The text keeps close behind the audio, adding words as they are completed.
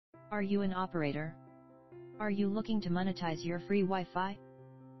Are you an operator? Are you looking to monetize your free Wi-Fi?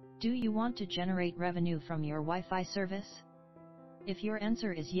 Do you want to generate revenue from your Wi-Fi service? If your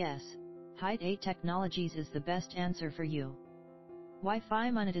answer is yes, Height8 Technologies is the best answer for you.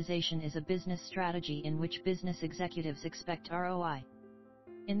 Wi-Fi monetization is a business strategy in which business executives expect ROI.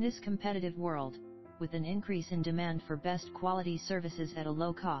 In this competitive world, with an increase in demand for best quality services at a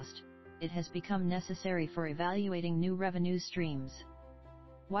low cost, it has become necessary for evaluating new revenue streams.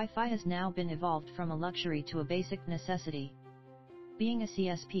 Wi-Fi has now been evolved from a luxury to a basic necessity. Being a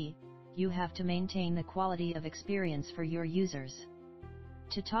CSP, you have to maintain the quality of experience for your users.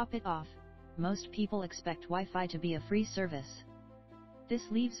 To top it off, most people expect Wi-Fi to be a free service. This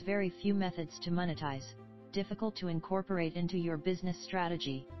leaves very few methods to monetize, difficult to incorporate into your business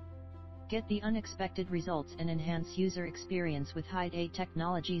strategy. Get the unexpected results and enhance user experience with Height8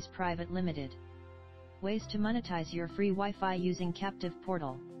 Technologies Pvt Limited. Ways to monetize your free Wi-Fi using captive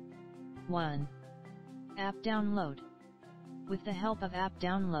portal. 1. App download. With the help of app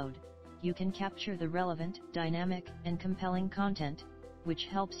download, you can capture the relevant, dynamic, and compelling content, which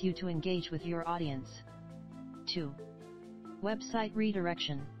helps you to engage with your audience. 2. Website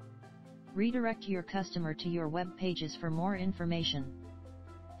redirection. Redirect your customer to your web pages for more information.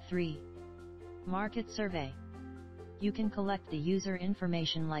 3. Market survey. You can collect the user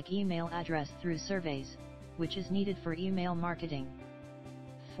information like email address through surveys, which is needed for email marketing.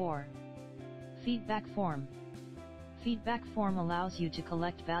 4. Feedback form. Feedback form allows you to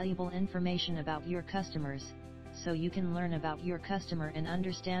collect valuable information about your customers, so you can learn about your customer and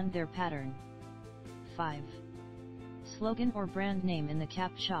understand their pattern. 5. Slogan or brand name in the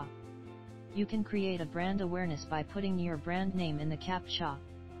CAPTCHA. You can create a brand awareness by putting your brand name in the CAPTCHA.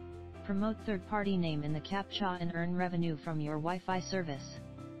 Promote third-party name in the CAPTCHA and earn revenue from your Wi-Fi service.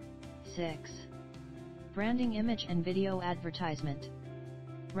 6. Branding image and video advertisement.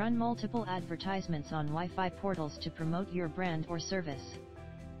 Run multiple advertisements on Wi-Fi portals to promote your brand or service.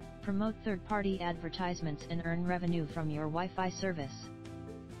 Promote third-party advertisements and earn revenue from your Wi-Fi service.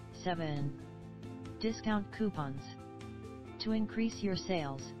 7. Discount coupons. To increase your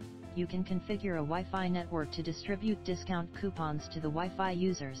sales, you can configure a Wi-Fi network to distribute discount coupons to the Wi-Fi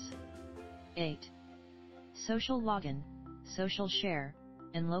users. 8. Social login, social share,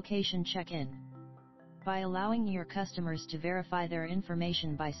 and location check-in. By allowing your customers to verify their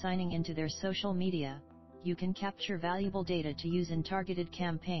information by signing into their social media, you can capture valuable data to use in targeted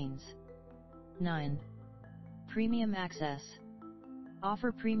campaigns. 9. Premium access.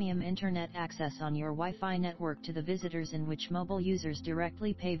 Offer premium internet access on your Wi-Fi network to the visitors, in which mobile users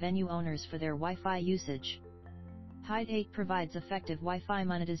directly pay venue owners for their Wi-Fi usage. Height8 provides effective Wi-Fi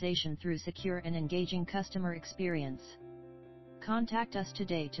monetization through secure and engaging customer experience. Contact us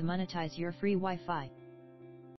today to monetize your free Wi-Fi.